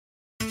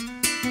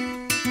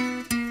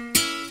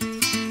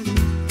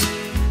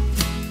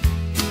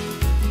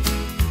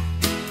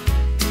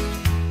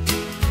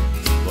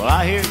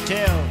I hear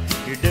tell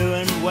you're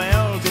doing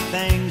well, good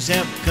things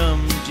have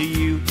come to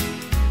you.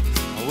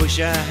 I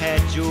wish I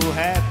had your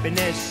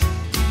happiness,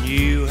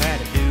 you had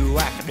a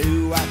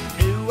do-wacka-do,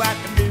 wacka-do,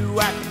 wacka-do,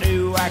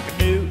 wacka-do,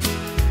 wacka-do.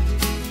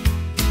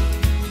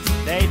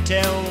 They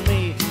tell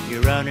me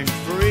you're running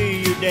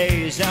free, your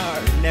days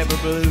are never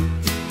blue.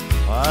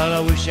 Well, I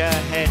wish I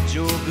had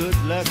your good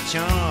luck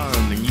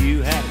charm, and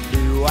you had a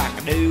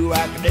do-wacka-do,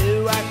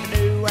 wacka-do,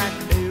 wacka-do,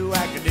 wacka-do,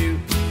 wacka-do.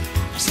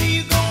 I see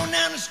you going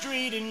down the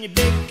street in your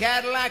big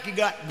Cadillac. You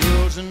got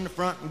girls in the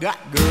front and got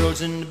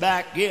girls in the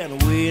back. Yeah,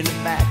 and way in the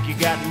back you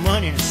got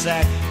money in a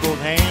sack. Both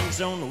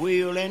hands on the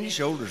wheel and your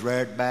shoulders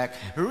right back.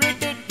 I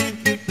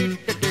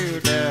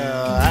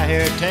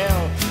hear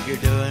tell you're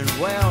doing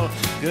well,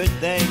 good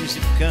things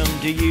have come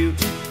to you.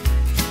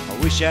 I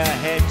wish I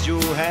had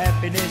your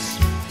happiness,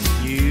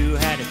 you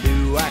had a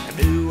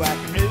do-wacka-do,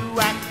 wacka-do,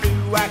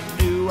 wacka-do,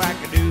 wacka-do,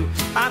 wacka-do.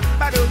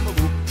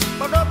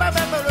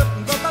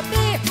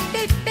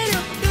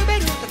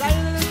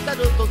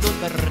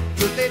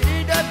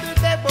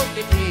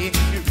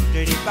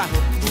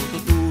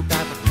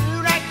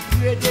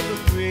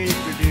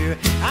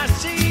 I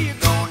see you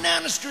going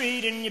down the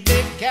street in your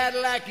big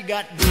Cadillac. You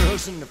got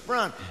girls in the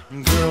front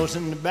and girls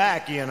in the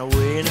back. Yeah, and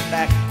away in the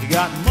back you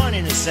got money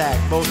in the sack.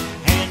 Both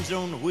hands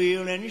on the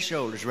wheel and your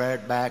shoulders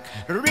right back.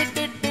 I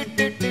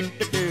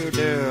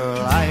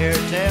hear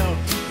tell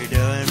you're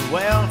doing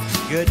well,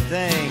 good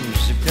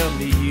things have come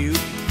to you.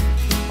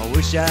 I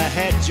wish I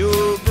had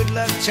your good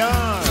luck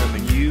charm,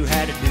 and you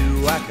had a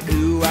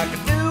do-wacka-do,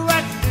 wacka-do,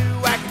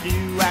 wacka-do,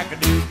 wacka-do,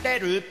 wacka-do,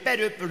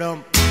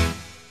 da-do-da-do-da-dum.